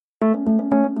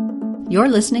You're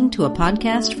listening to a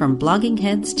podcast from Blogging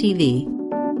Heads TV.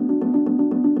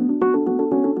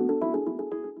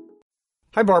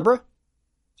 Hi, Barbara.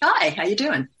 Hi, how you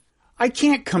doing? I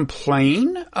can't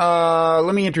complain.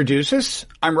 Let me introduce us.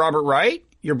 I'm Robert Wright.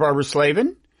 You're Barbara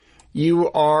Slavin. You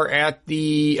are at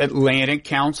the Atlantic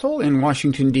Council in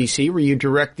Washington, D.C., where you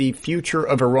direct the Future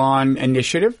of Iran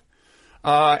initiative.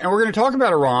 And we're going to talk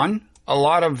about Iran. A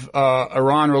lot of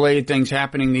Iran-related things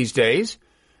happening these days.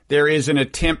 There is an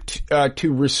attempt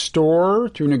to restore,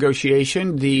 through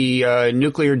negotiation, the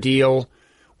nuclear deal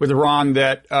with Iran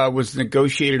that was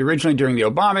negotiated originally during the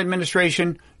Obama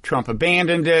administration. Trump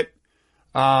abandoned it.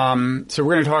 So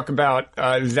we're going to talk about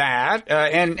that.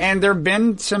 And there have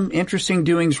been some interesting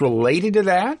doings related to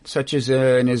that, such as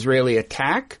an Israeli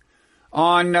attack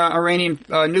on Iranian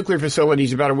nuclear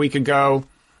facilities about a week ago.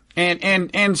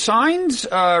 And signs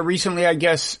recently, I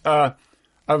guess,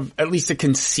 of at least a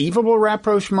conceivable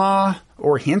rapprochement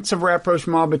or hints of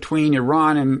rapprochement between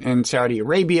Iran and Saudi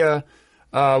Arabia.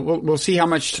 We'll see how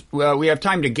much we have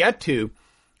time to get to.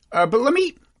 But let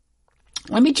me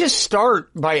just start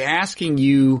by asking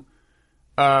you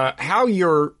how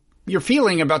you're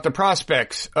feeling about the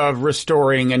prospects of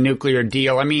restoring a nuclear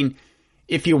deal. I mean,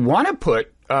 if you want to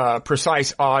put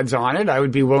precise odds on it, I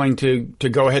would be willing to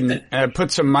go ahead and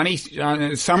put some money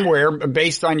somewhere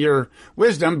based on your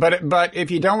wisdom. But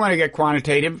if you don't want to get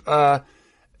quantitative,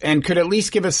 and could at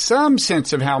least give us some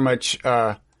sense of how much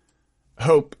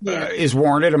hope is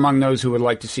warranted among those who would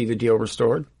like to see the deal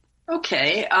restored.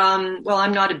 Okay. Well,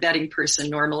 I'm not a betting person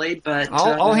normally, but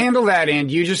I'll handle that end.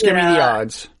 You just give me the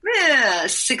odds.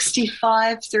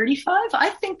 65-35. I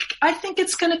think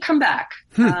it's going to come back.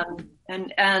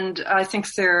 And I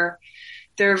think there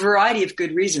are a variety of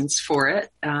good reasons for it.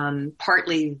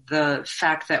 Partly the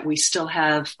fact that we still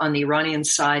have on the Iranian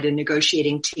side a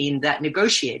negotiating team that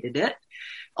negotiated it,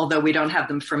 although we don't have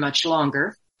them for much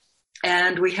longer.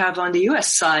 And we have on the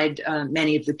U.S. side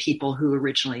many of the people who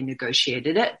originally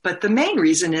negotiated it. But the main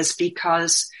reason is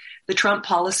because the Trump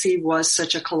policy was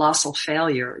such a colossal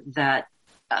failure that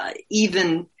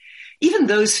even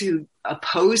those who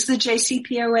opposed the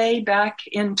JCPOA back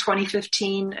in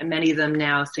 2015, and many of them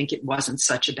now think it wasn't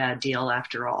such a bad deal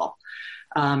after all.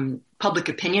 Public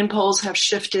opinion polls have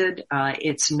shifted.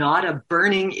 It's not a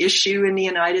burning issue in the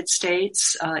United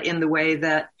States in the way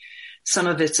that some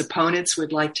of its opponents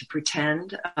would like to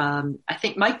pretend. I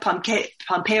think Mike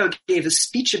Pompeo gave a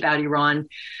speech about Iran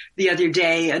the other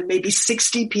day, and maybe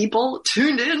 60 people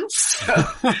tuned in. So,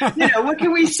 what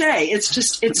can we say? It's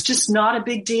just not a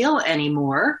big deal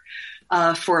anymore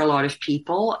for a lot of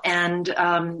people. And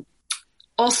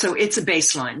also, it's a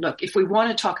baseline. Look, if we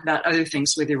want to talk about other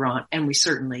things with Iran, and we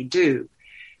certainly do,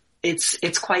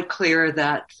 it's quite clear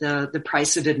that the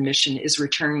price of admission is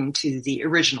returning to the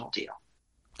original deal.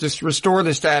 Just restore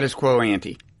the status quo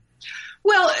ante.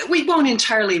 Well, we won't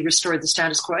entirely restore the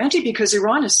status quo ante because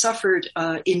Iran has suffered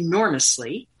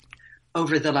enormously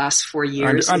over the last 4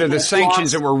 years. Under the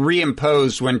sanctions that were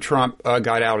reimposed when Trump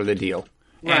got out of the deal.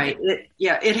 Right.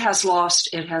 It has lost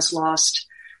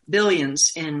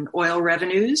billions in oil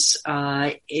revenues.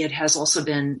 It has also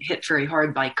been hit very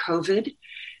hard by COVID.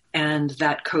 And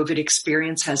that COVID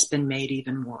experience has been made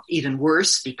even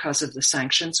worse because of the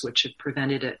sanctions, which have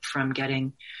prevented it from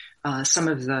getting some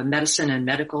of the medicine and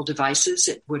medical devices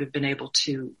it would have been able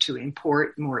to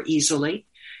import more easily.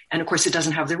 And of course, it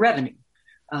doesn't have the revenue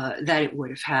that it would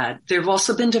have had. There have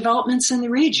also been developments in the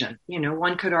region.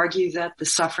 One could argue that the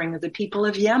suffering of the people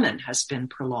of Yemen has been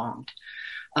prolonged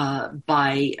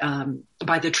by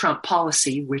the Trump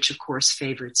policy, which of course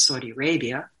favored Saudi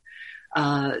Arabia.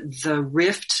 The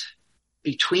rift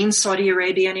between Saudi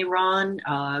Arabia and Iran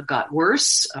got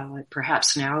worse.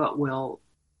 Perhaps now we'll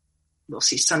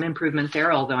see some improvement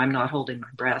there, although I'm not holding my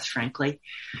breath, frankly.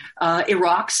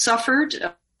 Iraq suffered.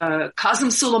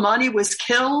 Qasem Soleimani was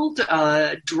killed.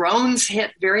 Drones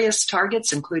hit various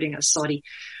targets, including a Saudi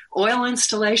oil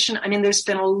installation. I mean, there's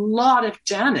been a lot of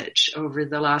damage over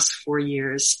the last 4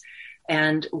 years.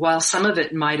 And while some of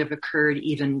it might have occurred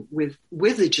even with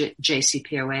the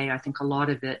JCPOA, I think a lot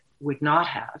of it would not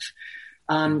have.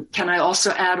 Can I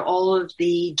also add all of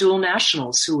the dual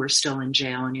nationals who are still in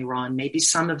jail in Iran? Maybe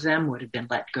some of them would have been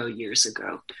let go years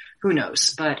ago. Who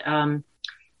knows? But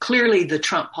clearly the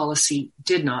Trump policy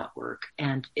did not work,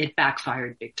 and it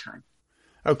backfired big time.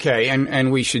 Okay,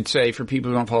 and we should say, for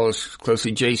people who don't follow us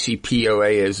closely,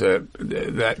 JCPOA is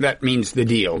that means the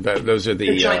deal. Those are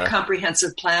the Joint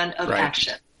Comprehensive Plan of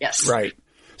Action. Yes. Right.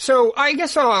 So I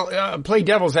guess I'll play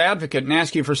devil's advocate and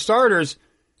ask you, for starters,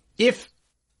 if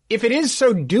it is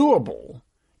so doable,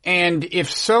 and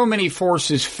if so many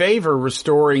forces favor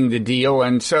restoring the deal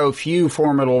and so few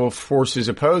formidable forces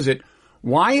oppose it,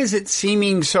 Why is it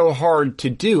seeming so hard to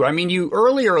do? I mean, you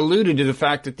earlier alluded to the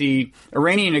fact that the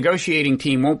Iranian negotiating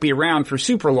team won't be around for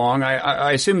super long.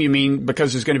 I assume you mean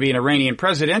because there's going to be an Iranian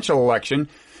presidential election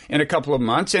in a couple of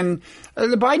months. And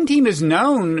the Biden team has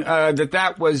known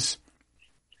that was,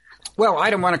 well,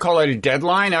 I don't want to call it a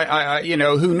deadline.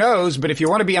 Who knows? But if you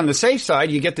want to be on the safe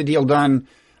side, you get the deal done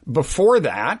before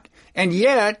that. And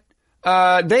yet,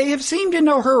 they have seemed in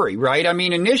no hurry, right? I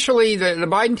mean, initially, the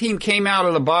Biden team came out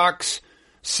of the box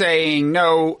saying,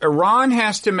 no, Iran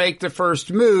has to make the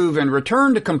first move and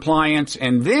return to compliance,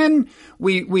 and then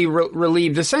we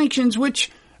relieve the sanctions,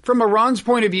 which, from Iran's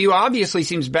point of view, obviously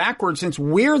seems backwards since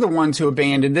we're the ones who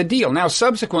abandoned the deal. Now,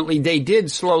 subsequently, they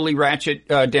did slowly ratchet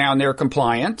down their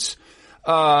compliance.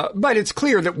 But it's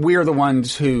clear that we're the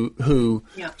ones who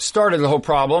started the whole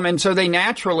problem. And so they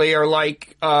naturally are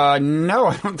like, no,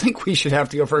 I don't think we should have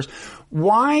to go first.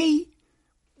 Why?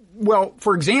 Well,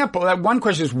 for example, that one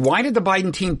question is, why did the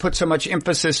Biden team put so much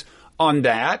emphasis on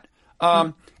that?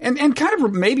 And kind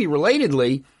of maybe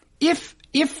relatedly, if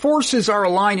forces are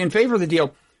aligned in favor of the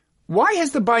deal, why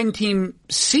has the Biden team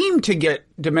seemed to get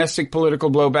domestic political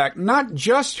blowback, not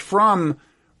just from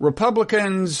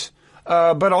Republicans,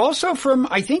 but also from,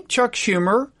 I think, Chuck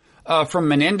Schumer, from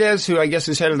Menendez, who I guess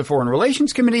is head of the Foreign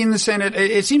Relations Committee in the Senate.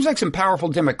 It seems like some powerful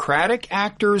Democratic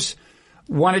actors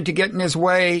wanted to get in his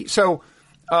way. So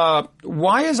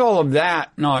why is all of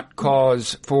that not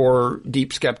cause for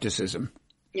deep skepticism?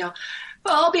 Yeah.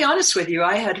 Well, I'll be honest with you.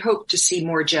 I had hoped to see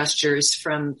more gestures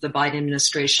from the Biden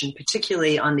administration,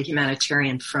 particularly on the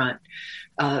humanitarian front,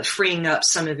 freeing up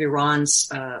some of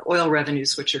Iran's oil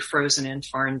revenues, which are frozen in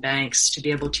foreign banks, to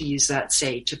be able to use that,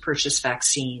 say, to purchase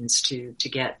vaccines, to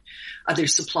get other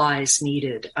supplies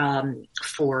needed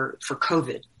for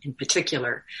COVID in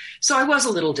particular. So I was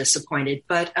a little disappointed,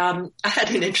 but I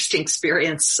had an interesting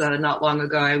experience not long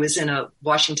ago. I was in a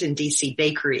Washington, D.C.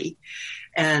 bakery,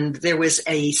 and there was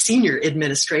a senior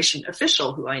administration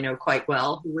official who I know quite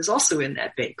well who was also in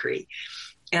that bakery.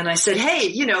 And I said,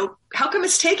 hey, how come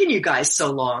it's taken you guys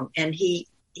so long? And he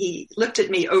looked at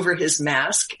me over his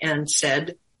mask and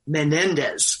said,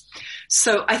 Menendez.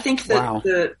 So I think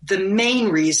that the main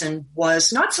reason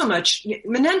was not so much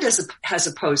Menendez has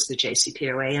opposed the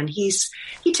JCPOA, and he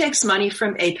takes money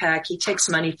from AIPAC. He takes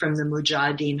money from the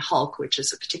Mujahideen Hulk, which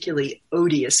is a particularly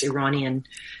odious Iranian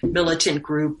militant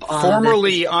group.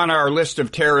 Formerly on our list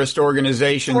of terrorist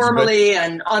organizations. Formerly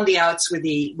and on the outs with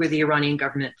the Iranian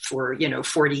government for,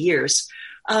 40 years.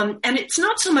 And it's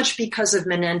not so much because of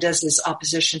Menendez's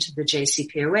opposition to the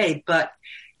JCPOA, but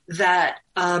that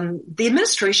the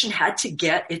administration had to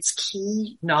get its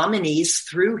key nominees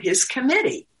through his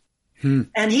committee.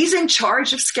 And he's in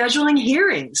charge of scheduling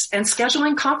hearings and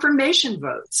scheduling confirmation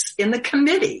votes in the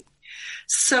committee.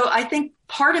 So I think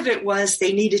part of it was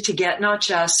they needed to get not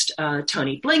just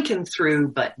Tony Blinken through,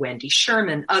 but Wendy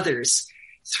Sherman, others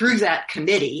through that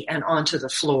committee and onto the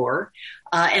floor.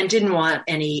 And didn't want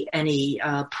any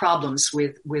problems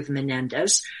with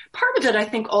Menendez. Part of it, I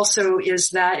think, also is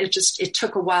that it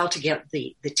took a while to get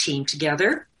the team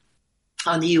together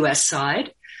on the U.S.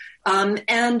 side.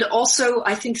 And also,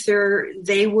 I think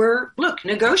they were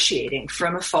negotiating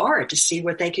from afar to see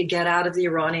what they could get out of the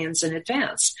Iranians in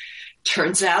advance.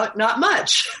 Turns out not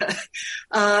much.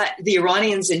 The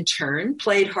Iranians, in turn,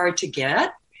 played hard to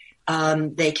get.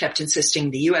 They kept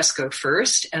insisting the U.S. go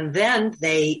first. And then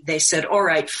they said, all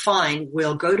right, fine,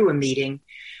 we'll go to a meeting.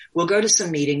 We'll go to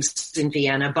some meetings in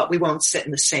Vienna, but we won't sit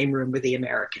in the same room with the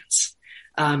Americans.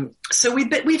 So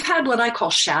we've had what I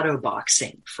call shadow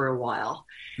boxing for a while.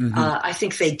 Mm-hmm. I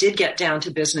think they did get down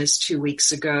to business 2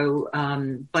 weeks ago,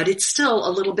 but it's still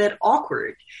a little bit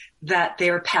awkward that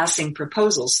they're passing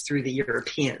proposals through the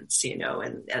Europeans,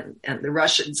 and the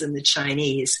Russians and the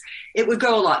Chinese. It would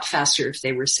go a lot faster if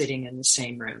they were sitting in the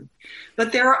same room.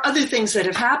 But there are other things that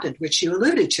have happened, which you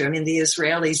alluded to. I mean, the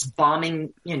Israelis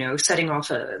bombing, setting off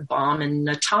a bomb in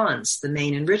Natanz, the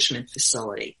main enrichment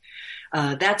facility.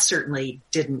 That certainly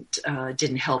didn't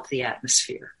help the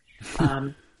atmosphere.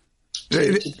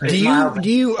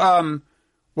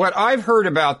 What I've heard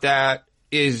about that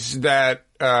is that,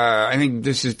 I think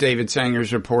this is David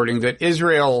Sanger's reporting, that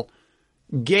Israel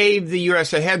gave the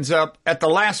U.S. a heads up at the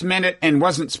last minute and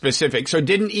wasn't specific, so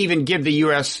didn't even give the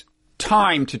U.S.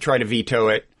 time to try to veto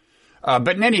it.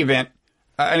 But in any event,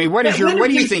 what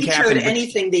do you think happened?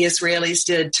 Anything the Israelis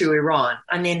did to Iran?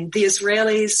 I mean, the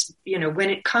Israelis, when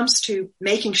it comes to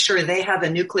making sure they have a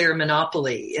nuclear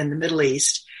monopoly in the Middle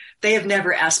East, they have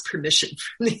never asked permission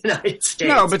from the United States.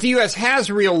 No, but the U.S.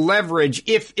 has real leverage.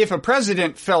 If a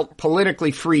president felt politically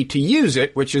free to use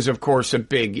it, which is, of course, a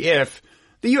big if,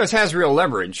 the U.S. has real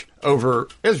leverage over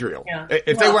Israel. Yeah.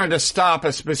 If they wanted to stop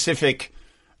a specific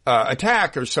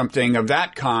attack or something of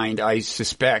that kind, I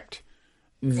suspect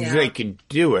they could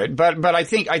do it. But I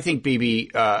think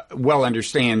Bibi well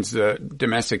understands the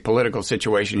domestic political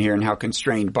situation here and how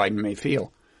constrained Biden may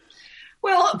feel.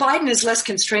 Well, Biden is less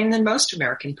constrained than most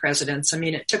American presidents. I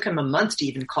mean, it took him a month to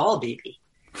even call Bibi.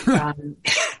 I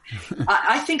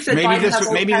think that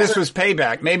maybe this was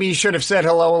payback. Maybe he should have said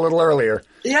hello a little earlier.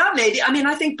 Yeah, maybe. I mean,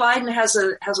 I think Biden has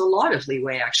a lot of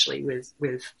leeway actually with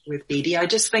Bibi. I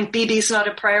just think Bibi's not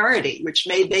a priority, which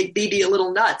may make Bibi a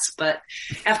little nuts. But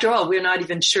after all, we're not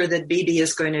even sure that Bibi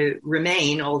is going to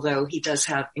remain, although he does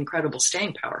have incredible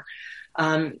staying power.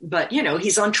 But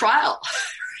he's on trial.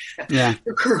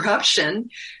 For corruption,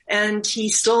 and he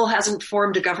still hasn't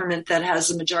formed a government that has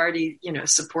a majority,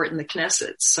 support in the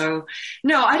Knesset. So,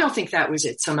 no, I don't think that was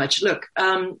it so much. Look,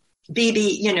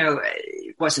 Bibi,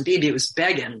 it wasn't Bibi, it was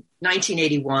Begin.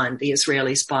 1981, the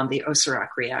Israelis bombed the Osirak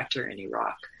reactor in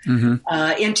Iraq.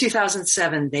 Mm-hmm. In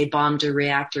 2007, they bombed a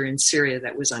reactor in Syria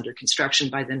that was under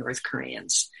construction by the North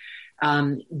Koreans.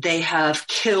 They have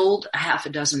killed a half a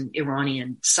dozen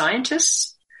Iranian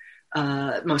scientists.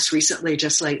 Most recently,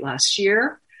 just late last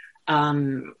year,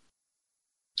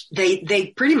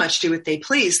 they pretty much do what they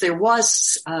please. There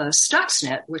was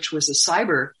Stuxnet, which was a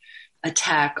cyber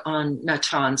attack on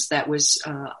Natanz that was,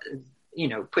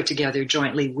 put together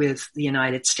jointly with the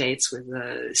United States, with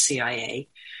the CIA.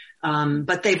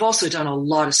 But they've also done a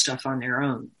lot of stuff on their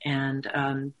own.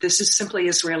 And this is simply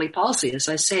Israeli policy. As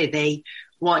I say, they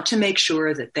want to make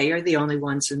sure that they are the only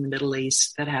ones in the Middle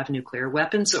East that have nuclear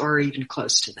weapons or even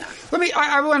close to that.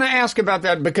 I want to ask about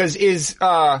that because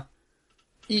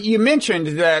you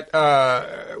mentioned that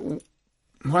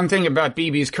one thing about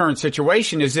Bibi's current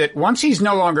situation is that once he's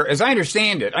no longer, as I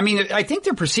understand it, I mean, I think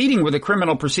they're proceeding with the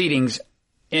criminal proceedings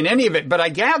in any of it, but I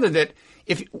gather that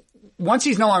once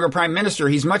he's no longer prime minister,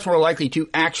 he's much more likely to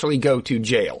actually go to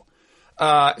jail.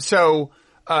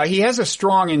 He has a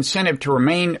strong incentive to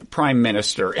remain prime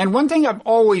minister. And one thing I've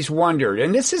always wondered,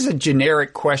 and this is a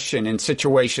generic question in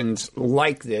situations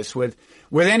like this with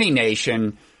any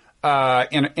nation,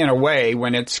 in a way,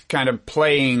 when it's kind of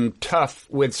playing tough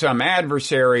with some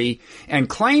adversary and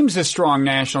claims a strong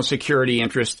national security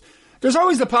interest, there's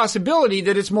always the possibility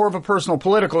that it's more of a personal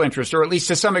political interest, or at least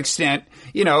to some extent,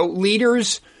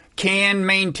 leaders can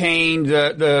maintain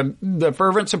the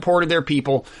fervent support of their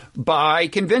people by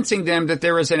convincing them that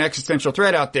there is an existential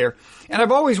threat out there. And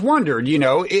I've always wondered,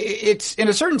 it's in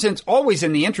a certain sense always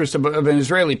in the interest of an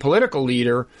Israeli political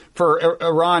leader for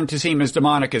Iran to seem as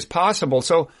demonic as possible.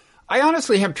 So I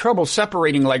honestly have trouble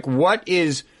separating what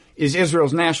is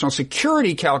Israel's national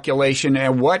security calculation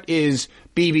and what is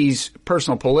Bibi's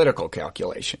personal political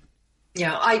calculation.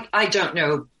 Yeah, I don't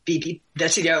know Bibi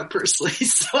Netanyahu personally,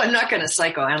 so I'm not going to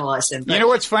psychoanalyze him. But... You know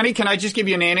what's funny? Can I just give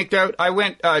you an anecdote? I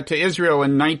went to Israel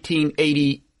in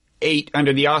 1988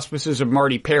 under the auspices of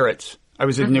Marty Peretz. I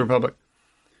was in the Republic.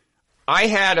 I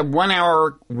had a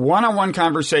 1-hour one-on-one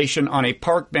conversation on a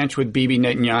park bench with Bibi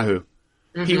Netanyahu.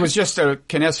 Mm-hmm. He was just a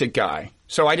Knesset guy,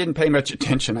 so I didn't pay much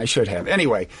attention. I should have.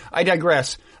 Anyway, I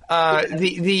digress.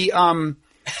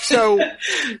 So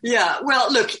yeah,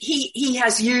 well, look, he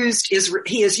has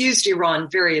used Iran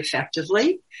very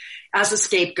effectively as a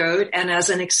scapegoat and as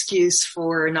an excuse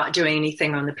for not doing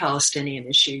anything on the Palestinian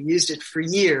issue. Used it for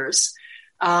years.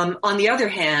 On the other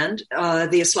hand,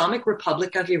 the Islamic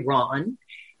Republic of Iran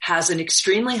has an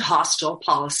extremely hostile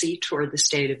policy toward the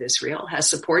state of Israel, has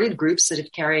supported groups that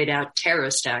have carried out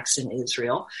terrorist acts in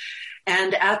Israel,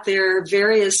 and at their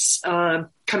various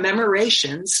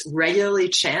commemorations regularly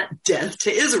chant death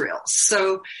to Israel.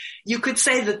 So you could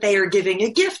say that they are giving a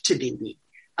gift to Bibi.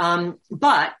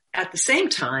 But at the same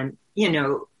time,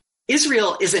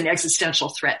 Israel is an existential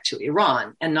threat to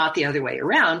Iran and not the other way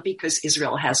around, because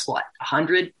Israel has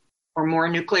 100 or more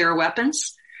nuclear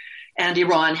weapons and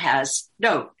Iran has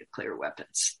no nuclear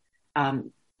weapons.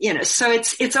 So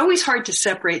it's always hard to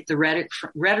separate the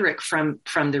rhetoric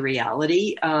from the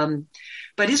reality.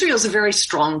 But Israel is a very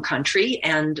strong country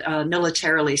and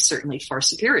militarily certainly far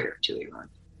superior to Iran.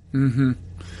 Mm-hmm.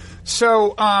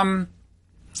 So,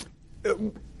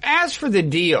 as for the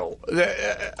deal,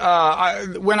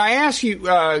 when I asked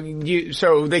you,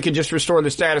 so they could just restore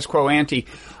the status quo ante,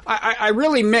 I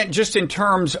really meant just in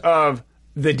terms of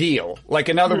the deal. Like,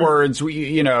 in other words,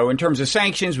 in terms of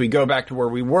sanctions, we go back to where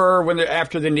we were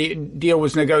after the deal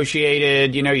was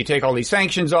negotiated. You take all these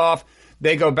sanctions off.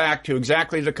 They go back to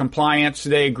exactly the compliance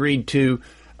they agreed to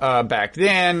back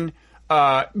then.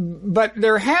 But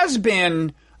there has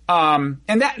been, and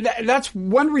that's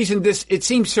one reason it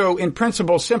seems so, in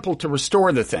principle, simple to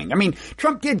restore the thing. I mean,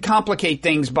 Trump did complicate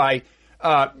things by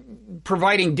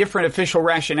providing different official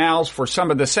rationales for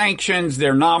some of the sanctions.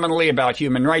 They're nominally about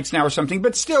human rights now or something,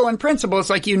 but still, in principle, it's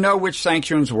like which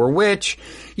sanctions were which.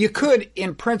 You could,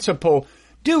 in principle,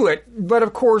 do it, but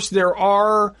of course there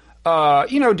are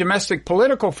domestic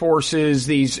political forces,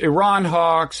 these Iran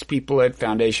hawks, people at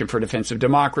Foundation for Defense of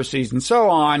Democracies and so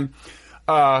on,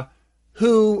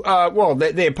 who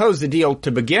they opposed the deal to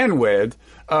begin with,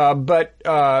 but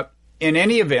in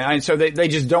any event, and so they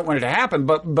just don't want it to happen,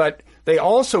 but they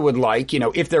also would like,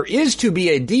 if there is to be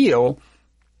a deal,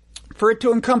 for it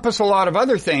to encompass a lot of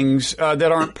other things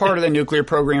that aren't part of the nuclear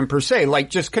program per se,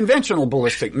 like just conventional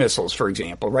ballistic missiles, for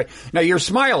example, right? Now you're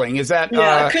smiling. Is that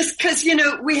because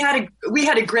we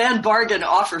had a grand bargain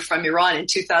offer from Iran in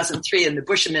 2003, and the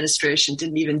Bush administration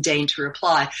didn't even deign to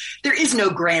reply. There is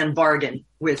no grand bargain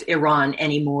with Iran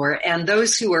anymore, and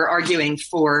those who are arguing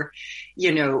for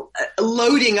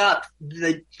loading up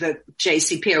the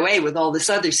JCPOA with all this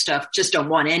other stuff just don't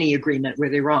want any agreement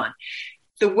with Iran.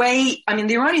 The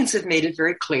Iranians have made it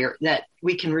very clear that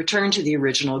we can return to the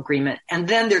original agreement, and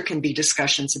then there can be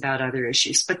discussions about other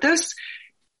issues. But those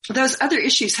other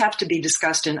issues have to be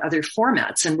discussed in other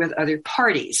formats and with other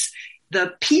parties.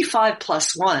 The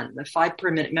P5+1, the 5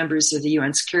 permanent members of the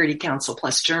UN Security Council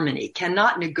plus Germany,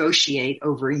 cannot negotiate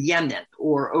over Yemen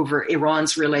or over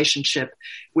Iran's relationship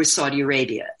with Saudi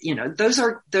Arabia. Those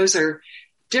are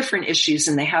different issues,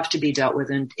 and they have to be dealt with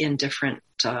in different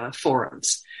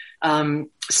forums.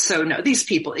 So no, these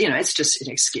people, it's just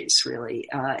an excuse, really.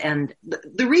 And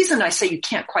the reason I say you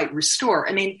can't quite restore,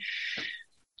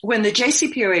 when the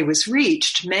JCPOA was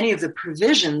reached, many of the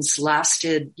provisions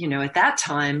lasted, at that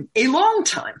time, a long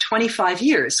time, 25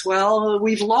 years. Well,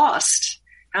 we've lost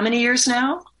how many years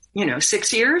now?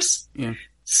 6 years? Yeah.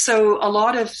 So a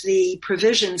lot of the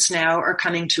provisions now are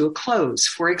coming to a close.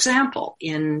 For example,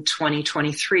 in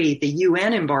 2023, the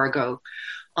UN embargo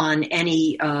on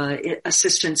any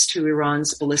assistance to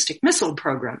Iran's ballistic missile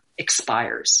program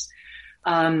expires.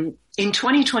 In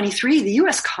 2023, the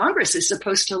U.S. Congress is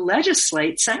supposed to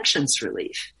legislate sanctions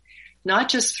relief, not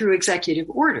just through executive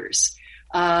orders.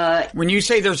 When you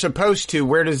say they're supposed to,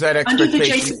 where does that expectation? Under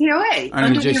the JCPOA,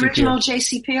 under the original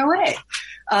JCPOA.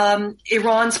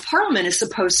 Iran's parliament is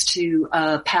supposed to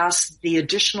pass the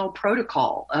additional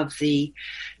protocol of the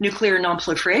Nuclear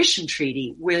Non-Proliferation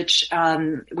Treaty, which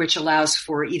allows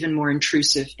for even more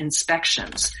intrusive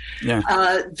inspections.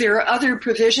 Yeah. There are other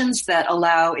provisions that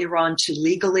allow Iran to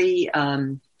legally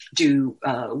do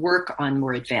work on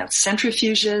more advanced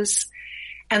centrifuges.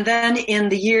 And then in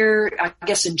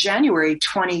January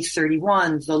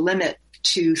 2031, the limit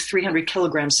to 300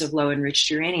 kilograms of low enriched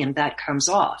uranium, that comes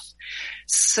off.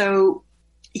 So,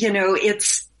 we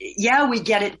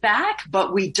get it back,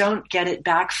 but we don't get it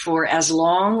back for as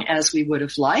long as we would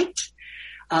have liked.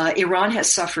 Iran has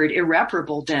suffered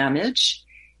irreparable damage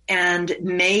and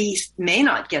may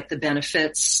not get the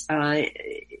benefits, that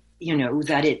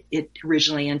it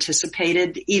originally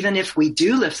anticipated, even if we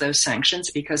do lift those sanctions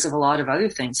because of a lot of other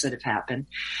things that have happened.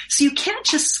 So you can't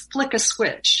just flick a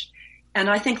switch. And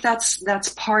I think that's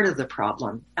part of the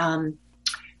problem.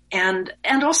 And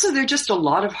also there are just a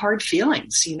lot of hard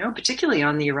feelings, particularly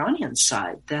on the Iranian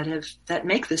side that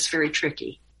make this very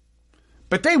tricky.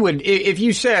 But they would, if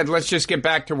you said, let's just get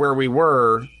back to where we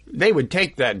were, they would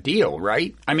take that deal,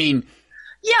 right?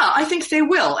 Yeah, I think they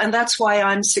will. And that's why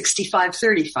I'm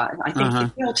 65-35. I think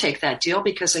they will take that deal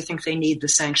because I think they need the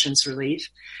sanctions relief.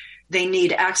 They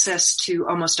need access to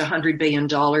almost $100 billion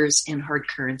in hard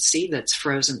currency that's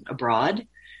frozen abroad.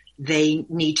 They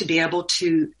need to be able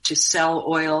to sell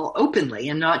oil openly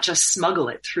and not just smuggle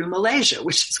it through Malaysia,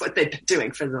 which is what they've been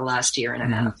doing for the last year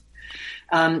and a half.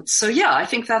 I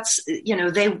think that's,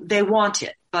 they want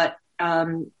it, but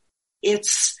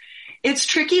it's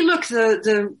tricky. Look,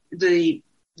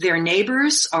 their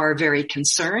neighbors are very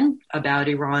concerned about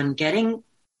Iran getting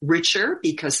richer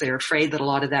because they're afraid that a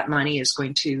lot of that money is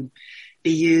going to be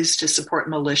used to support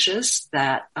militias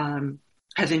that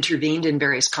have intervened in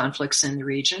various conflicts in the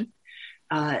region.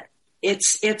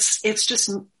 It's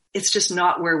just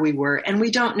not where we were, and we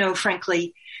don't know,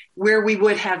 frankly, where we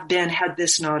would have been had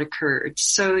this not occurred.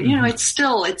 So it's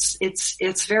still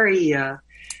it's very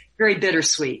very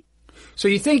bittersweet. So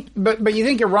you think, but you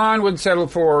think Iran would settle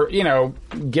for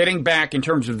getting back in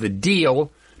terms of the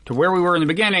deal to where we were in the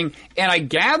beginning, and I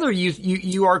gather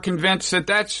you are convinced that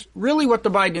that's really what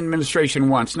the Biden administration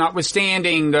wants,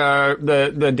 notwithstanding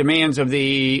the demands of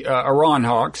the Iran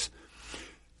hawks.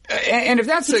 And if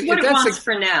that's what it wants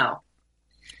for now,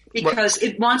 because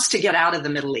it wants to get out of the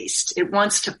Middle East, it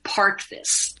wants to park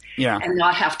this. and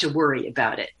not have to worry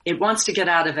about it. It wants to get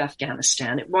out of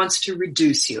Afghanistan. It wants to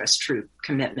reduce U.S. troop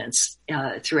commitments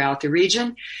throughout the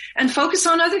region and focus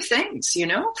on other things,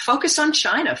 focus on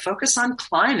China, focus on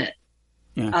climate.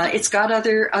 Yeah. It's got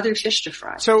other fish to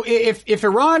fry. So if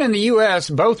Iran and the U.S.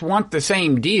 both want the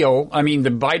same deal, I mean, the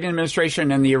Biden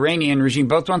administration and the Iranian regime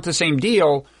both want the same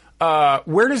deal,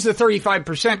 where does the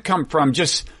 35% come from?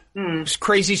 Just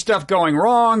crazy stuff going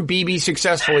wrong, Bibi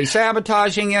successfully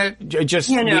sabotaging it, just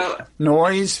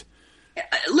noise?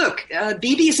 Look,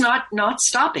 Bibi's not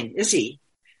stopping, is he?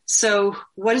 So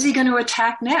what is he going to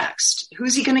attack next?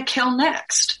 Who's he going to kill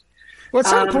next? Well, at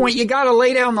some point, you got to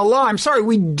lay down the law. I'm sorry,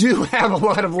 we do have a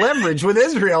lot of leverage with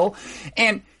Israel.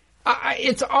 And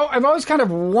I've always kind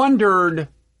of wondered,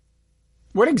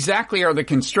 what exactly are the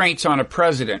constraints on a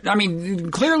president? I mean,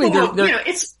 clearly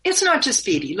it's not just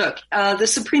Bibi. Look, the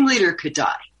supreme leader could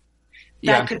die.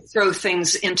 That could throw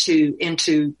things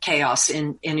into chaos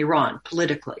in Iran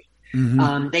politically.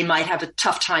 Mm-hmm. They might have a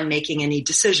tough time making any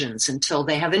decisions until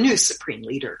they have a new supreme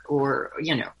leader or,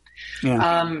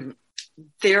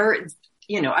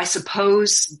 I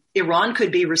suppose Iran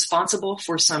could be responsible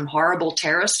for some horrible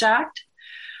terrorist act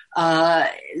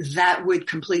that would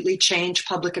completely change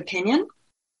public opinion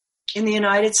in the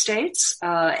United States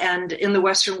and in the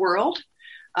Western world.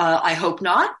 I hope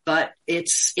not, but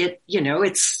it's a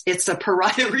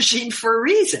pariah regime for a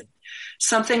reason.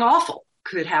 Something awful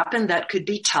could happen that could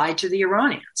be tied to the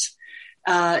Iranians.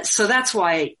 So that's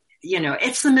why,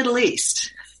 it's the Middle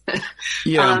East.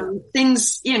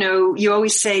 Things, you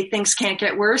always say things can't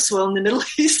get worse. Well, in the Middle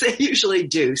East, they usually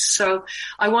do. So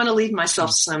I want to leave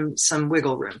myself some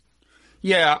wiggle room.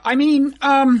 Yeah. I mean,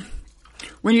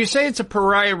 when you say it's a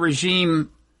pariah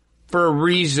regime for a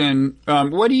reason,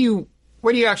 what do you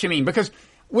actually mean? Because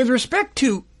with respect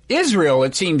to Israel,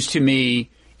 it seems to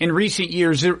me in recent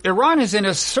years, Iran has in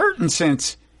a certain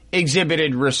sense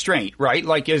exhibited restraint, right?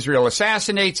 Like Israel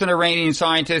assassinates an Iranian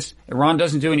scientist. Iran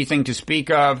doesn't do anything to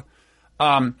speak of.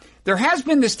 There has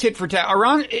been this tit for tat.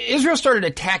 Israel started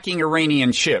attacking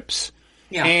Iranian ships.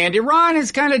 Yeah. And Iran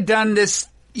has kind of done this,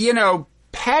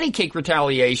 patty cake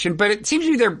retaliation, but it seems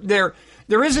to me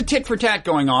there is a tit for tat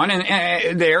going on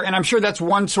and I'm sure that's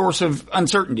one source of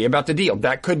uncertainty about the deal.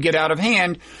 That could get out of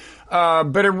hand.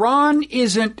 But Iran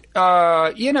isn't, they're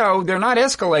not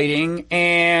escalating.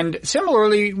 And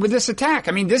similarly with this attack,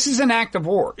 I mean, this is an act of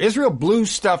war. Israel blew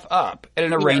stuff up at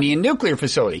an Iranian nuclear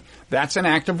facility. That's an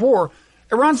act of war.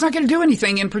 Iran's not going to do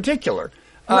anything in particular.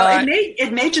 Well,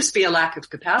 it may just be a lack of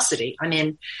capacity. I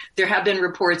mean, there have been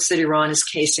reports that Iran is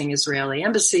casing Israeli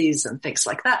embassies and things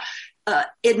like that.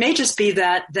 It may just be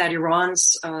that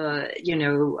Iran's,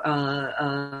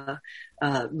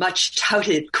 much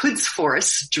touted Quds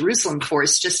force, Jerusalem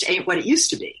force, just ain't what it used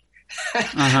to be.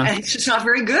 And it's just not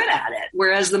very good at it.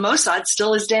 Whereas the Mossad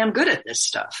still is damn good at this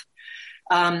stuff.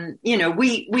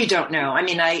 We don't know. I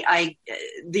mean,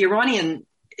 the Iranian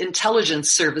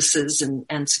intelligence services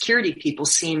and security people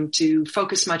seem to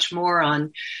focus much more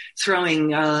on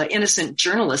throwing innocent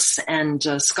journalists and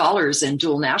scholars and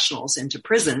dual nationals into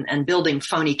prison and building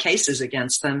phony cases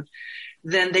against them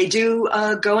than they do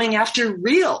going after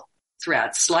real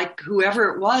threats, like whoever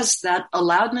it was that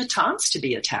allowed Natanz to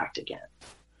be attacked again.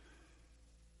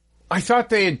 I thought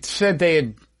they had said they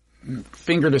had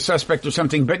fingered a suspect or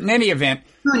something, but in any event,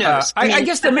 who knows? I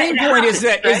guess the main point is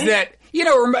that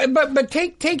but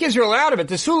take Israel out of it.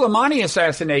 The Soleimani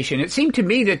assassination, it seemed to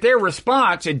me that their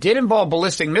response, it did involve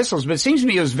ballistic missiles, but it seems to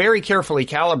me it was very carefully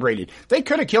calibrated. They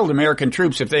could have killed American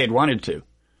troops if they had wanted to.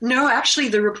 No, actually,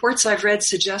 the reports I've read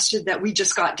suggested that we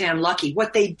just got damn lucky.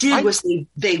 What they did was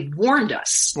they warned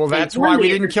us. Well, that's why we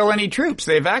didn't kill any troops.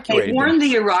 They evacuated. They warned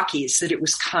the Iraqis that it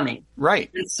was coming.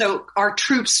 Right. And so our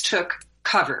troops took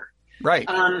cover. Right.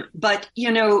 But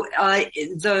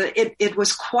it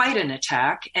was quite an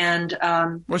attack, and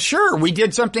well, sure, we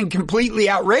did something completely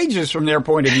outrageous from their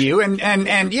point of view, and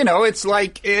it's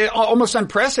like almost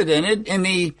unprecedented in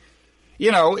the,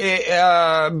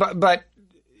 but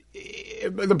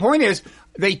the point is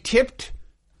they tipped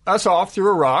us off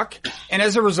through Iraq, and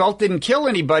as a result didn't kill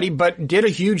anybody, but did a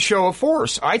huge show of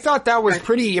force. I thought that was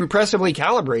pretty impressively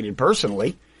calibrated,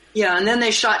 personally. Yeah, and then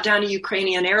they shot down a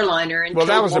Ukrainian airliner and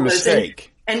that was a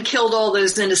mistake. And killed all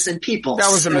those innocent people.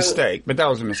 That was a mistake, but that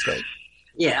was a mistake.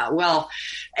 Yeah, well,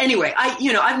 anyway,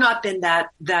 I've not been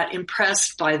that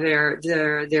impressed by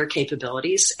their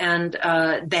capabilities, and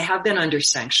they have been under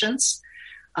sanctions.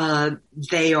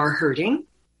 They are hurting.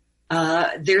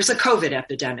 There's a COVID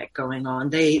epidemic going on.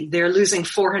 They're losing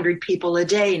 400 people a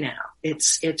day now.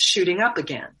 It's shooting up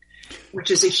again, which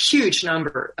is a huge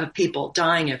number of people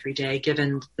dying every day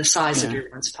given the size of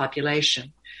Iran's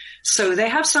population. So they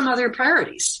have some other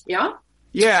priorities. Yeah.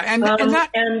 Yeah.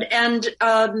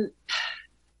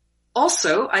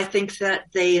 Also, I think that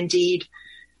they indeed,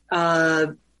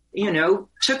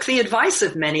 took the advice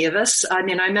of many of us. I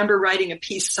mean, I remember writing a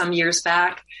piece some years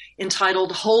back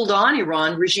entitled "Hold On,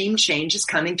 Iran, Regime Change is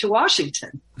Coming to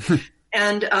Washington."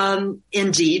 And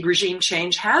indeed, regime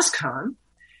change has come.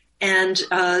 And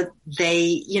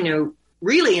they,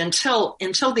 really until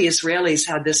the Israelis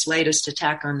had this latest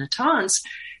attack on Natanz,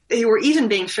 they were even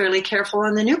being fairly careful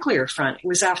on the nuclear front. It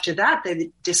was after that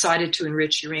they decided to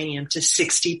enrich uranium to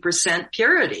 60%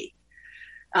 purity.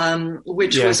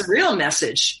 Which was a real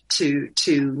message to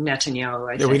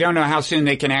Netanyahu, I think. We don't know how soon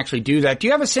they can actually do that. Do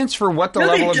you have a sense for what the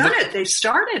level of... No, they've done it. They've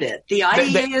started it. The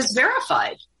IAEA is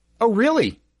verified. Oh,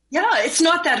 really? Yeah, it's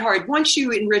not that hard. Once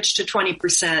you enrich to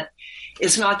 20%,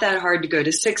 it's not that hard to go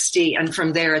to 60, and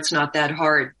from there, it's not that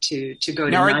hard to go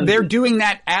to 90. They're doing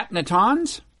that at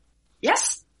Natanz?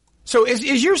 Yes. So is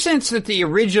your sense that the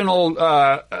original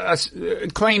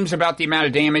claims about the amount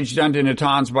of damage done to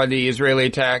Natanz by the Israeli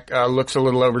attack looks a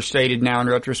little overstated now in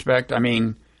retrospect? I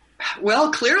mean...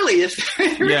 Well, clearly, if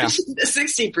they're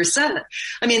 60%,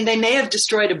 I mean, they may have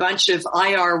destroyed a bunch of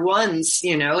IR-1s,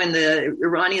 and the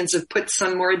Iranians have put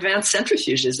some more advanced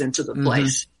centrifuges into the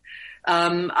place.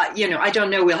 I don't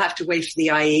know. We'll have to wait for the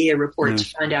IAEA report to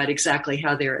find out exactly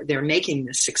how they're making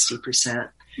this 60%.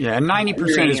 Yeah, and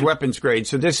 90% is weapons grade,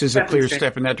 so this is a clear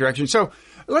step in that direction. So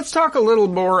let's talk a little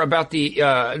more about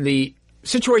the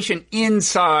situation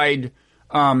inside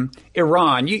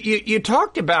Iran. You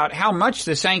talked about how much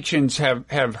the sanctions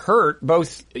have hurt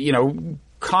both,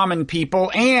 common people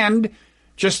and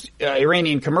just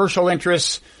Iranian commercial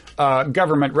interests,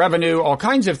 government revenue, all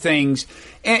kinds of things.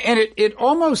 And it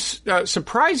almost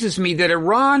surprises me that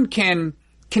Iran can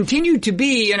continue to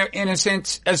be, in a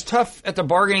sense, as tough at the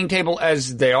bargaining table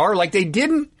as they are. Like they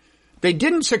didn't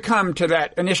succumb to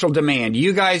that initial demand.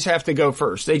 You guys have to go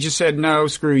first. They just said, no,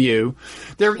 screw you.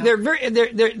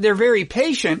 They're very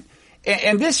patient.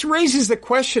 And this raises the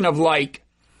question of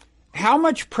how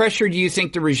much pressure do you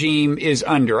think the regime is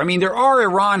under? I mean, there are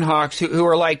Iran hawks who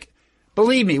are like,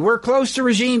 believe me, we're close to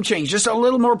regime change. Just a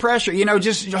little more pressure.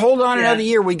 Just hold on another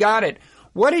year. We got it.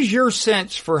 What is your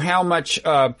sense for how much,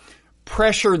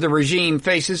 pressure the regime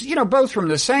faces, both from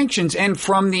the sanctions and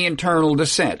from the internal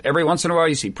dissent? Every once in a while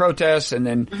you see protests and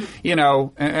then,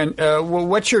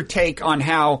 what's your take on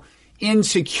how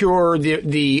insecure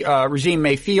the regime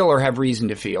may feel or have reason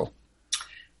to feel?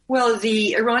 Well,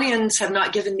 the Iranians have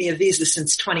not given me a visa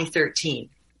since 2013.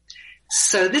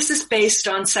 So this is based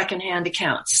on secondhand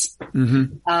accounts.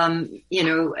 Mm-hmm.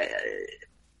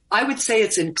 I would say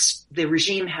the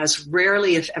regime has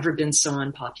rarely, if ever, been so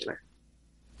unpopular.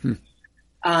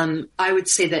 I would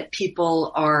say that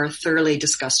people are thoroughly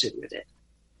disgusted with it.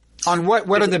 On what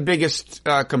are the biggest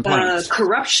complaints?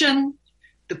 Corruption,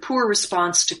 the poor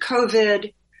response to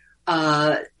COVID,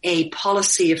 a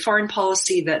foreign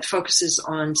policy that focuses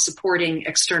on supporting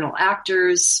external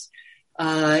actors.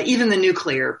 Even the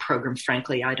nuclear program,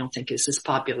 frankly, I don't think is as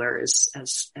popular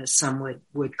as some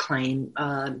would claim,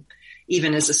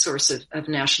 even as a source of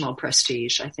national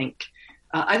prestige. I think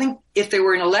if there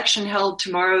were an election held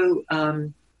tomorrow,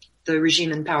 the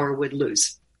regime in power would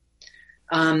lose.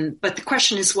 But the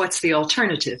question is, what's the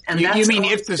alternative? And you mean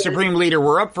if the supreme leader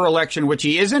were up for election, which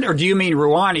he isn't, or do you mean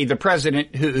Rouhani, the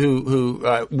president who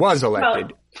was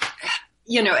elected?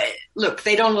 Well, look,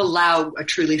 they don't allow a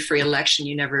truly free election.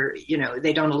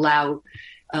 They don't allow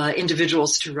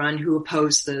individuals to run who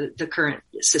oppose the current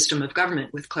system of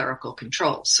government with clerical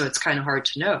control. So it's kind of hard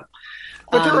to know.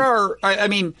 But there are,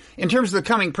 in terms of the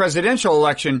coming presidential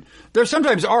election, there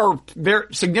sometimes are very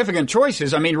significant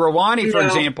choices. I mean, Rouhani, for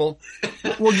example.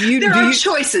 Well, there are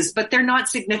choices, but they're not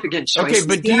significant choices. Okay,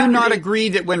 but do you not agree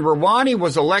that when Rouhani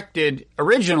was elected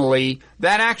originally,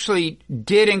 that actually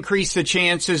did increase the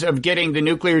chances of getting the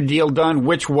nuclear deal done,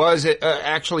 which was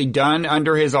actually done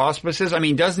under his auspices? I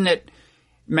mean, doesn't it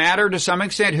matter to some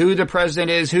extent who the president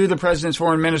is, who the president's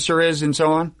foreign minister is, and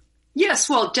so on? Yes,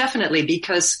 well, definitely,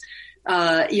 because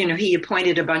he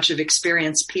appointed a bunch of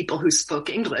experienced people who spoke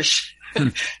English.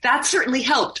 That certainly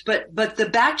helped. But the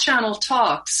back channel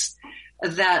talks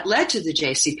that led to the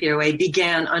JCPOA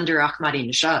began under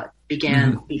Ahmadinejad,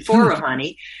 before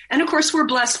Rouhani. And of course, we're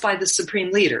blessed by the supreme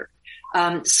leader.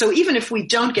 So even if we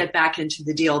don't get back into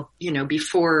the deal,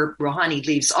 before Rouhani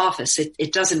leaves office,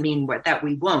 it doesn't mean that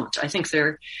we won't. I think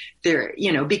they're,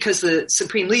 because the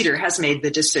supreme leader has made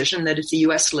the decision that if the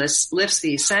U.S. lifts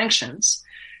these sanctions,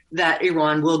 that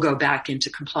Iran will go back into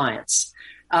compliance.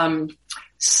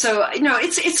 So,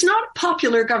 it's not a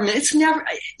popular government. It's never,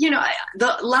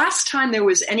 the last time there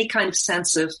was any kind of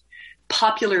sense of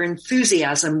popular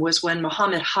enthusiasm was when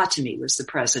Mohammad Khatami was the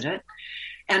president,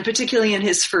 and particularly in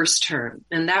his first term.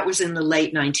 And that was in the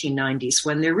late 1990s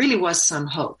when there really was some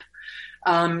hope.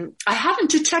 I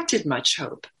haven't detected much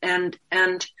hope, and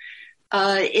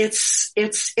it's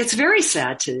very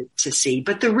sad to see.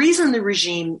 But the reason the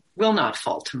regime will not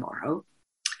fall tomorrow,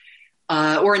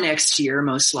 or next year,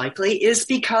 most likely, is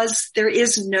because there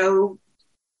is no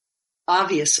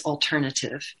obvious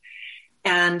alternative.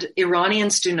 And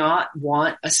Iranians do not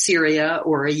want a Syria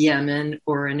or a Yemen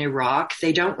or an Iraq.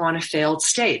 They don't want a failed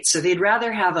state. So they'd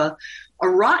rather have a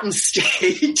rotten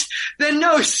state than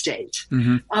no state.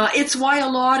 Mm-hmm. It's why a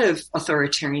lot of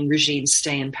authoritarian regimes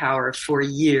stay in power for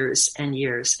years and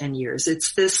years and years.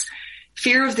 It's this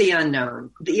fear of the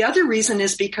unknown. The other reason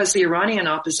is because the Iranian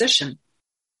opposition,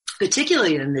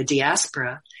 particularly in the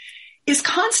diaspora, is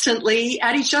constantly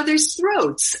at each other's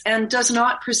throats and does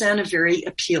not present a very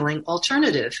appealing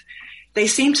alternative. They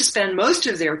seem to spend most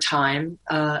of their time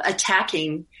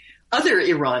attacking other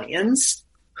Iranians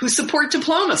who support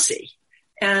diplomacy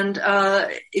and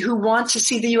who want to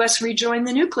see the U.S. rejoin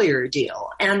the nuclear deal.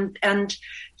 And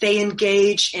they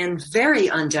engage in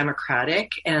very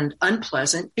undemocratic and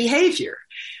unpleasant behavior,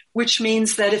 which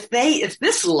means that if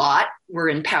this lot were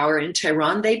in power in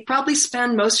Tehran, they'd probably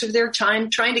spend most of their time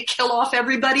trying to kill off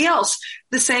everybody else,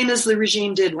 the same as the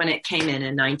regime did when it came in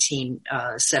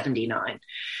 1979.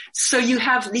 So you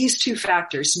have these two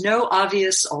factors, no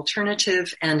obvious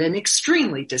alternative and an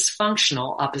extremely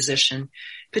dysfunctional opposition,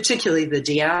 particularly the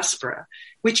diaspora,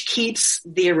 which keeps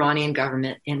the Iranian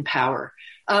government in power.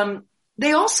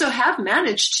 They also have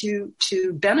managed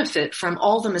to benefit from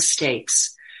all the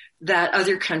mistakes that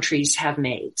other countries have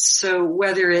made. So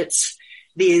whether it's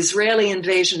the Israeli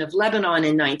invasion of Lebanon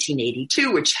in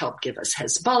 1982, which helped give us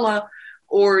Hezbollah,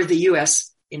 or the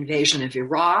U.S. invasion of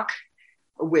Iraq,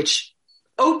 which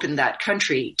opened that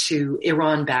country to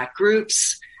Iran-backed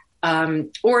groups,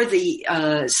 or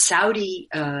the Saudi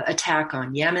attack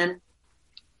on Yemen,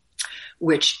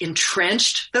 which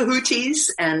entrenched the Houthis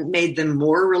and made them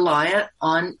more reliant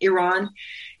on Iran.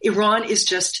 Iran is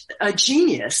just a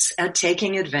genius at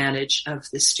taking advantage of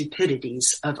the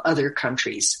stupidities of other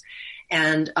countries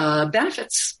and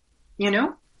benefits,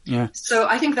 Yeah. So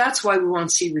I think that's why we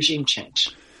won't see regime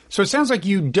change. So it sounds like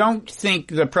you don't think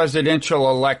the presidential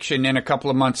election in a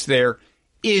couple of months there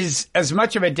is as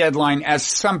much of a deadline as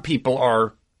some people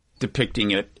are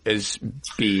depicting it as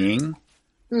being.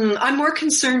 I'm more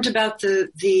concerned about the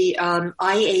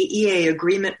IAEA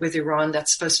agreement with Iran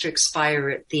that's supposed to expire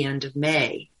at the end of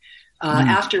May.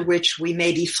 After which we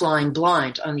may be flying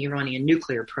blind on the Iranian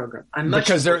nuclear program.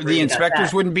 Because the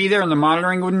inspectors wouldn't be there and the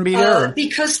monitoring wouldn't be there?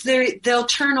 Because they'll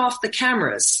turn off the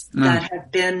cameras that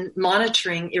have been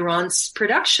monitoring Iran's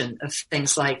production of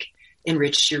things like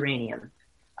enriched uranium.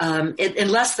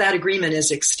 Unless that agreement is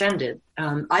extended,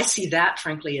 I see that,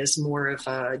 frankly, as more of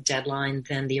a deadline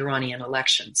than the Iranian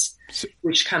elections,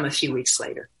 which come a few weeks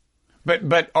later.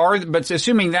 But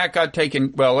assuming that got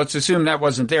taken, well, let's assume that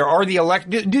wasn't there.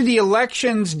 Do the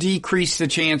elections decrease the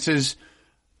chances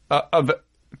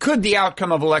could the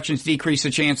outcome of elections decrease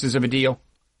the chances of a deal?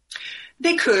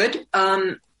 They could.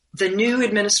 The new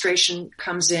administration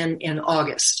comes in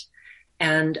August.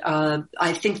 And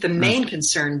I think the main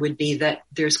concern would be that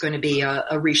there's going to be a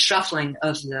reshuffling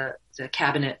of the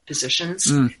cabinet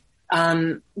positions.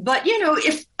 But,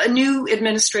 if a new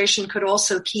administration could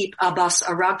also keep Abbas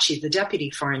Araghchi, the deputy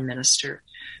foreign minister,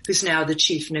 who's now the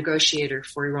chief negotiator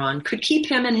for Iran, could keep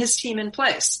him and his team in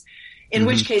place, in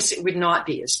which case it would not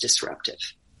be as disruptive.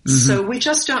 So we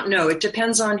just don't know. It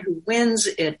depends on who wins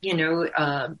it,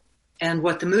 and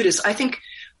what the mood is. I think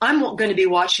I'm going to be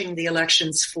watching the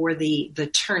elections for the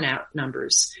turnout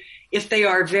numbers. If they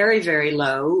are very, very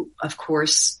low, of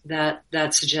course, that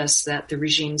suggests that the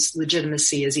regime's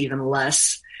legitimacy is even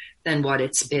less than what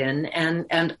it's been.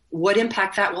 And what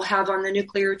impact that will have on the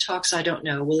nuclear talks, I don't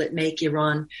know. Will it make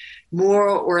Iran more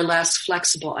or less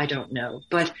flexible? I don't know.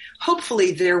 But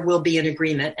hopefully there will be an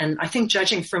agreement. And I think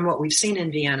judging from what we've seen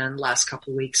in Vienna in the last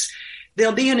couple of weeks,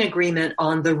 there'll be an agreement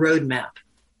on the roadmap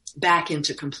back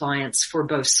into compliance for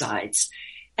both sides.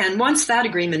 And once that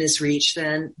agreement is reached,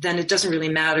 then it doesn't really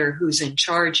matter who's in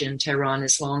charge in Tehran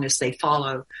as long as they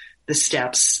follow the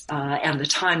steps and the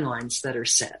timelines that are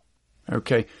set.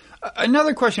 Okay.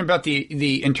 Another question about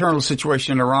the internal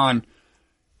situation in Iran.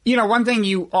 One thing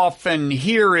you often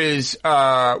hear is, there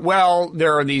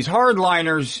are these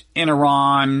hardliners in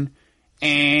Iran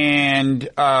and,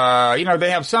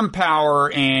 they have some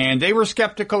power and they were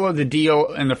skeptical of the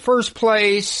deal in the first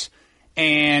place.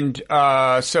 And,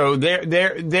 so they're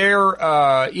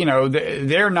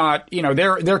not,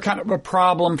 they're kind of a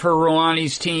problem for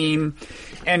Rouhani's team.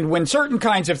 And when certain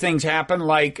kinds of things happen,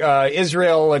 like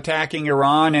Israel attacking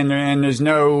Iran, and there's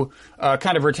no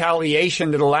kind of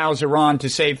retaliation that allows Iran to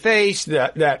save face,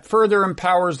 that further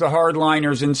empowers the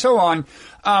hardliners and so on.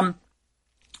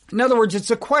 In other words,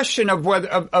 it's a question of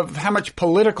of how much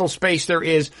political space there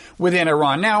is within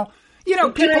Iran. Now,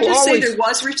 people can I just always say there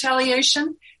was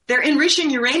retaliation? They're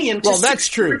enriching uranium. Well, that's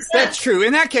true. That's true.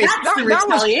 In that case, that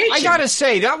was, I gotta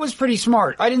say, that was pretty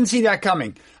smart. I didn't see that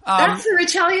coming. That's the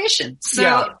retaliation. So,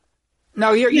 yeah.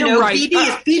 No, you're right.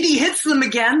 If BB hits them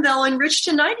again, they'll enrich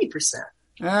to 90%.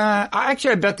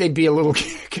 Actually, I bet they'd be a little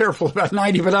careful about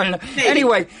 90, but I don't know. Maybe.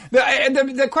 Anyway,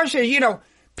 the question is,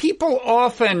 people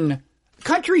often,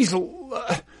 countries,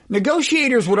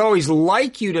 negotiators would always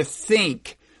like you to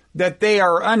think that they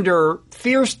are under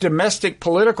fierce domestic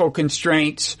political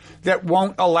constraints that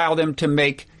won't allow them to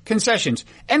make concessions.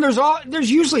 And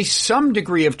there's usually some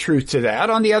degree of truth to that.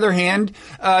 On the other hand,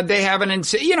 they have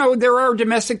there are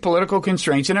domestic political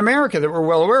constraints in America that we're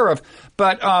well aware of.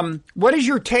 But, what is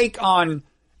your take on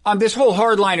this whole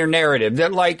hardliner narrative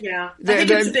that I think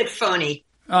it's a bit phony.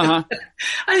 Uh-huh.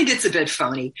 I think it's a bit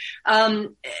phony.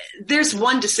 There's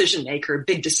one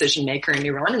big decision maker in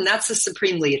Iran, and that's the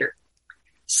supreme leader.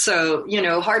 So,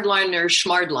 hardliner,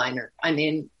 schmardliner. I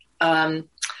mean, I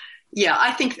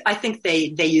think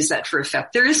they use that for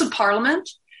effect. There is a parliament,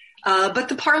 but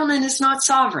the parliament is not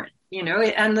sovereign,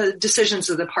 and the decisions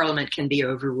of the parliament can be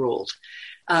overruled.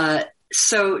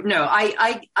 So no,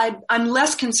 I'm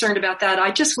less concerned about that.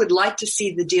 I just would like to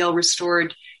see the deal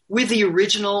restored with the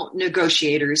original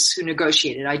negotiators who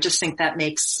negotiated. I just think that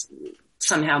makes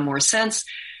somehow more sense.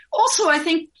 Also, I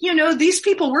think, these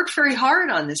people worked very hard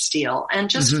on this deal. And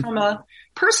just from a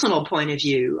personal point of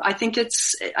view, I think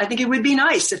it would be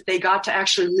nice if they got to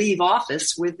actually leave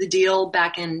office with the deal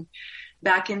back in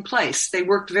place. They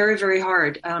worked very, very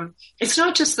hard. It's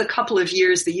not just the couple of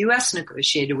years the U.S.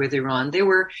 negotiated with Iran. There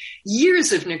were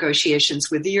years of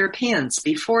negotiations with the Europeans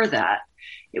before that.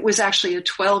 It was actually a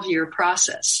 12-year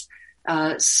process.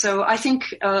 So I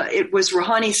think it was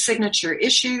Rouhani's signature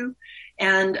issue.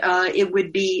 And it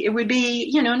would be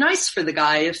nice for the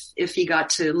guy if he got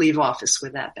to leave office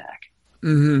with that back.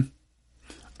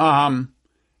 Mm-hmm.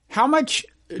 How much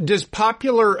does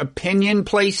popular opinion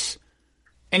place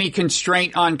any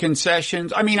constraint on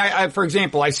concessions? I mean, for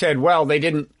example, I said, well, they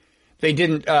didn't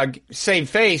save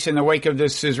face in the wake of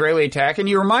this Israeli attack, and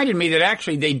you reminded me that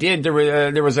actually they did.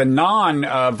 There was a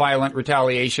non-violent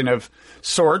retaliation of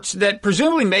sorts that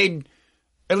presumably made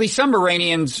at least some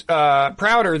Iranians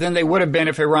prouder than they would have been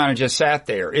if Iran had just sat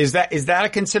there. Is that a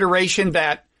consideration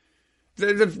that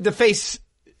the face?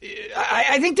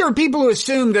 I think there are people who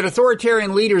assume that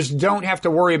authoritarian leaders don't have to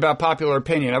worry about popular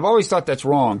opinion. I've always thought that's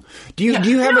wrong. Do you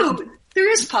have there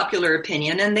is popular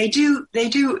opinion, and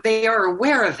they are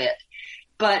aware of it.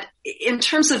 But in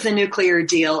terms of the nuclear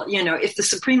deal, if the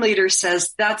supreme leader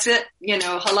says that's it,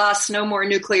 halas, no more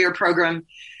nuclear program.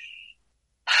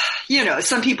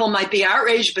 Some people might be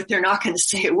outraged, but they're not going to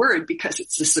say a word because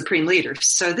it's the supreme leader.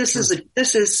 So this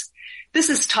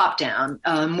is top down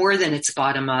more than it's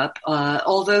bottom up.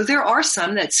 Although there are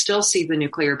some that still see the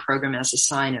nuclear program as a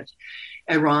sign of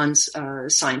Iran's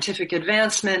scientific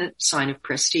advancement, sign of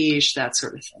prestige, that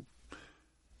sort of thing.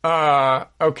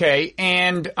 Okay,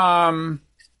 and I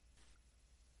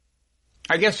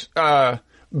guess,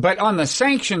 but on the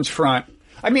sanctions front,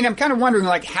 I mean, I'm kind of wondering,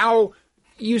 how.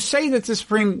 You say that the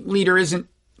supreme leader isn't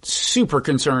super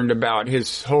concerned about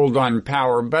his hold on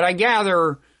power, but I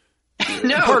gather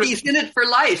he's in it for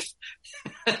life.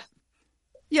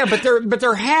 Yeah, but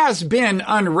there has been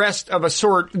unrest of a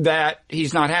sort that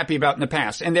he's not happy about in the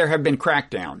past, and there have been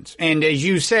crackdowns. And as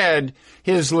you said,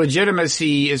 his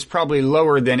legitimacy is probably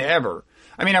lower than ever.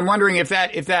 I mean, I'm wondering if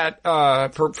that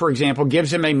for example,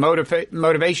 gives him a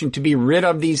motivation to be rid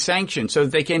of these sanctions so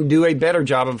that they can do a better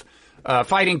job of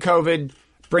fighting COVID,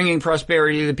 bringing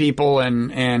prosperity to the people,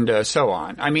 and so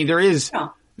on. I mean, there is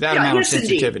that amount of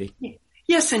sensitivity. Indeed.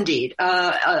 Yes, indeed.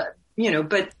 But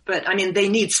I mean, they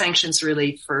need sanctions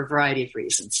really for a variety of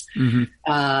reasons. Mm-hmm.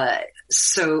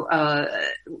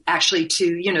 Actually,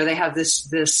 they have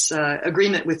this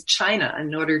agreement with China.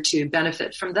 In order to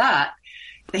benefit from that,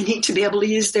 they need to be able to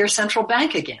use their central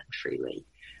bank again freely.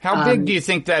 How big do you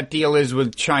think that deal is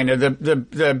with China?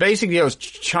 The basic deal is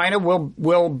China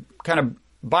will kind of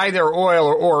buy their oil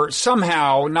or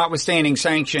somehow, notwithstanding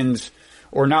sanctions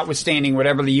or notwithstanding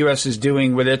whatever the U.S. is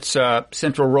doing with its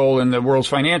central role in the world's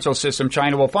financial system,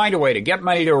 China will find a way to get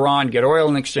money to Iran, get oil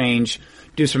in exchange,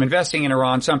 do some investing in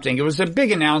Iran, something. It was a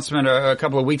big announcement a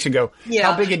couple of weeks ago.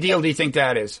 Yeah. How big a deal do you think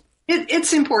that is?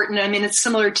 It's important. I mean, it's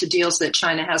similar to deals that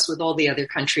China has with all the other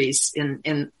countries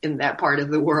in that part of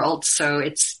the world. So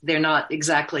it's not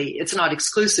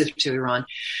exclusive to Iran,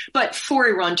 but for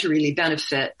Iran to really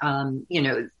benefit,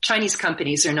 Chinese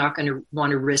companies are not going to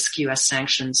want to risk U.S.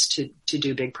 sanctions to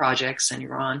do big projects in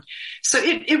Iran. So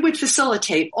it would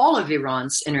facilitate all of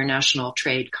Iran's international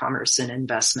trade, commerce, and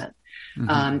investment.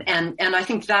 Mm-hmm. And I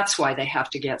think that's why they have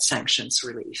to get sanctions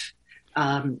relief.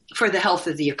 For the health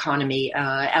of the economy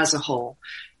as a whole.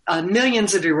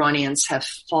 Millions of Iranians have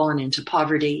fallen into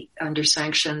poverty under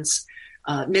sanctions.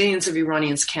 Millions of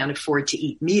Iranians can't afford to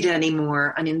eat meat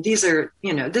anymore. I mean, this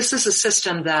is a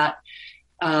system that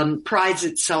prides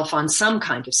itself on some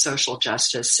kind of social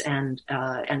justice and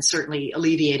certainly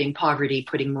alleviating poverty,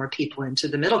 putting more people into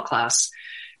the middle class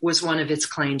was one of its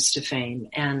claims to fame,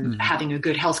 and having a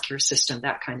good healthcare system,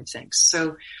 that kind of thing.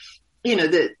 So,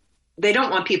 they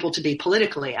don't want people to be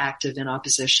politically active in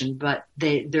opposition, but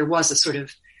there was a sort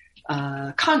of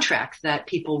contract that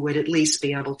people would at least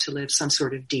be able to live some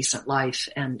sort of decent life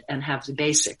and have the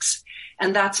basics.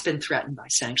 And that's been threatened by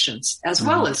sanctions, as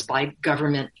well as by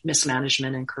government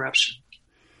mismanagement and corruption.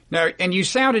 Now, and you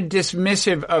sounded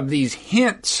dismissive of these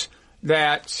hints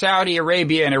that Saudi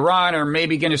Arabia and Iran are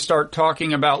maybe going to start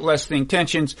talking about lessening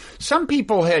tensions. Some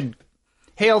people had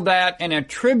hailed that and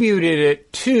attributed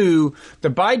it to the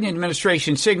Biden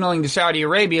administration signaling to Saudi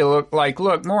Arabia, look,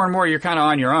 more and more you're kind of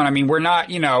on your own. I mean, we're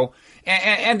not,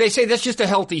 and they say that's just a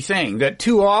healthy thing, that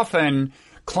too often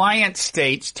client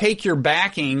states take your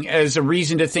backing as a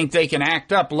reason to think they can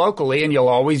act up locally and you'll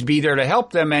always be there to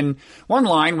help them. And one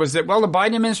line was that, well, the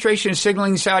Biden administration is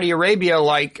signaling Saudi Arabia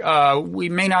we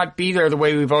may not be there the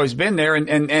way we've always been there,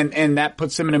 and that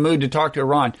puts them in a mood to talk to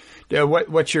Iran.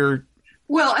 What's your...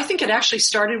 Well, I think it actually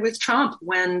started with Trump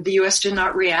when the U.S. did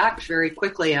not react very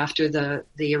quickly after the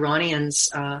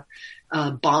Iranians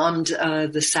bombed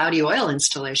the Saudi oil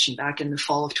installation back in the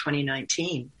fall of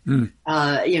 2019.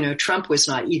 Trump was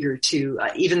not eager to,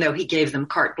 even though he gave them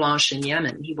carte blanche in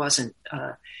Yemen, he wasn't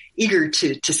eager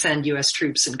to send U.S.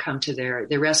 troops and come to their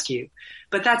rescue.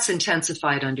 But that's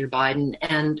intensified under Biden,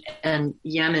 and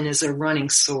Yemen is a running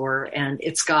sore, and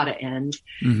it's got to end.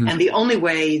 Mm-hmm. And the only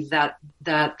way that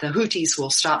the Houthis will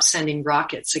stop sending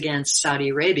rockets against Saudi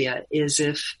Arabia is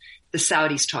if the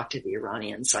Saudis talk to the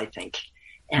Iranians, I think,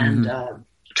 and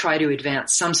try to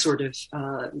advance some sort of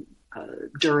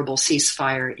durable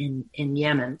ceasefire in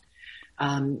Yemen.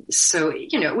 So,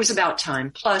 it was about time.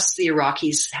 Plus, the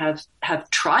Iraqis have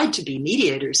tried to be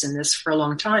mediators in this for a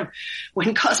long time.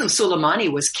 When Qasem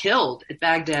Soleimani was killed at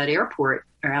Baghdad airport,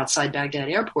 or outside Baghdad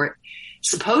airport,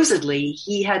 supposedly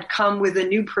he had come with a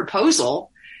new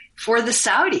proposal for the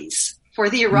Saudis,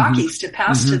 for the Iraqis to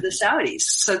pass to the Saudis.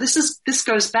 So this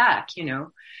goes back,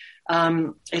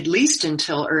 at least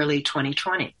until early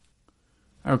 2020.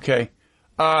 Okay.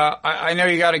 I know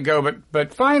you got to go,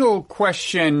 but final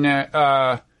question,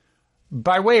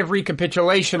 by way of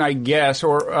recapitulation, I guess,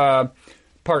 or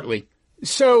partly.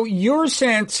 So your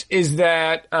sense is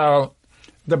that the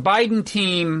Biden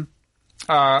team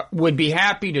would be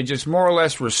happy to just more or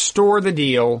less restore the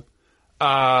deal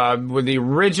with the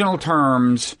original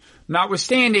terms,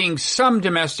 notwithstanding some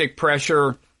domestic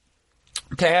pressure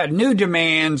to add new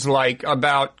demands like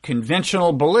about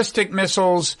conventional ballistic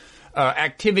missiles,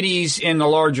 activities in the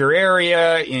larger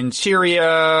area in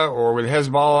Syria or with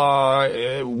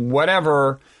Hezbollah,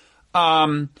 whatever.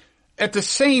 At the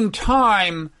same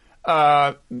time,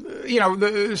 Sullivan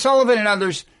and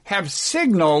others have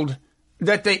signaled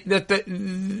that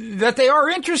they are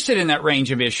interested in that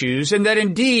range of issues, and that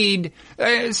indeed,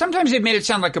 sometimes they've made it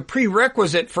sound like a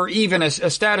prerequisite for even a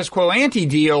status quo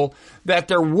ante-deal, that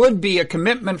there would be a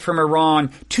commitment from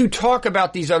Iran to talk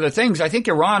about these other things. I think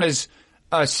Iran has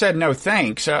said no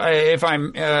thanks. No,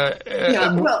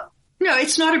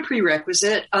 it's not a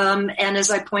prerequisite. And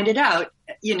as I pointed out,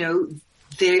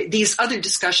 these other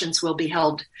discussions will be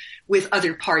held with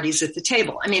other parties at the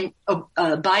table. I mean,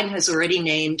 Biden has already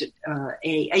named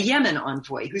a Yemen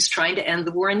envoy who's trying to end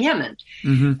the war in Yemen.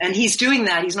 Mm-hmm. And he's doing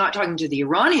that. He's not talking to the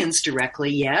Iranians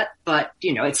directly yet, but,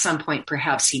 at some point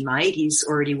perhaps he might. He's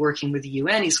already working with the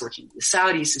UN. He's working with the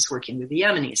Saudis. He's working with the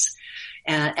Yemenis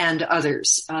and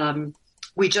others.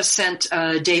 We just sent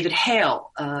David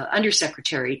Hale,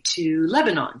 undersecretary, to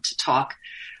Lebanon to talk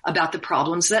about the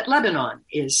problems that Lebanon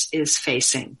is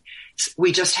facing.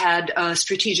 We just had a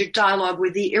strategic dialogue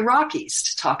with the Iraqis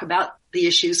to talk about the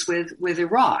issues with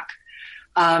Iraq.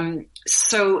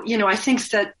 So, I think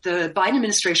that the Biden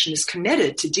administration is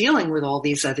committed to dealing with all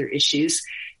these other issues,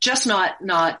 just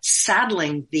not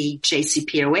saddling the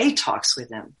JCPOA talks with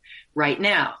them right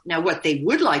now. Now, what they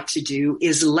would like to do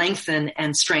is lengthen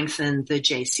and strengthen the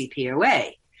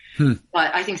JCPOA.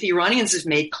 But I think the Iranians have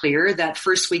made clear that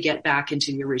first we get back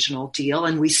into the original deal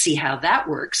and we see how that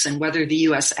works and whether the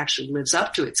U.S. actually lives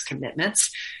up to its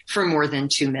commitments for more than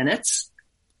 2 minutes.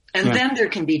 And then there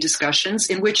can be discussions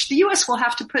in which the U.S. will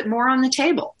have to put more on the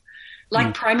table,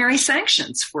 like primary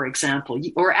sanctions, for example,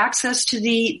 or access to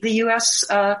the U.S.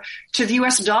 To the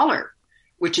U.S. dollar,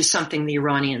 which is something the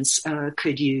Iranians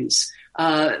could use.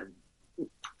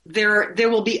 There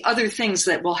will be other things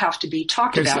that will have to be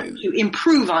talked about to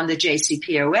improve on the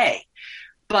JCPOA.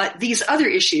 But these other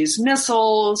issues,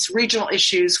 missiles, regional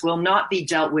issues, will not be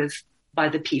dealt with by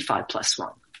the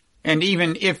P5+1. And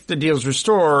even if the deal's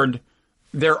restored,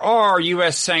 there are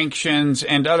U.S. sanctions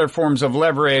and other forms of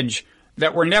leverage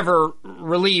that were never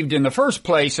relieved in the first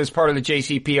place as part of the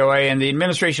JCPOA, and the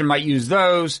administration might use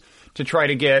those to try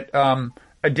to get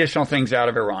additional things out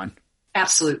of Iran.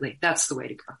 Absolutely. That's the way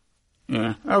to go.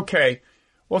 Yeah. Okay.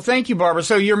 Well, thank you, Barbara.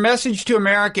 So your message to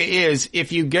America is,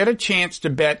 if you get a chance to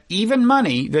bet even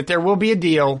money that there will be a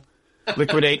deal,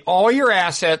 liquidate all your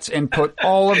assets and put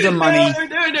all of the money. No.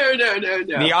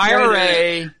 The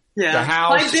IRA, the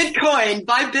house.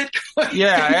 Buy Bitcoin.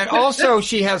 Yeah. And also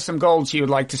she has some gold she would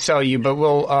like to sell you, but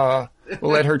we'll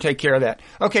let her take care of that.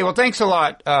 Okay. Well, thanks a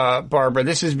lot, Barbara.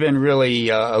 This has been really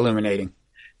illuminating.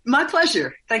 My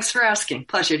pleasure. Thanks for asking.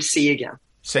 Pleasure to see you again.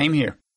 Same here.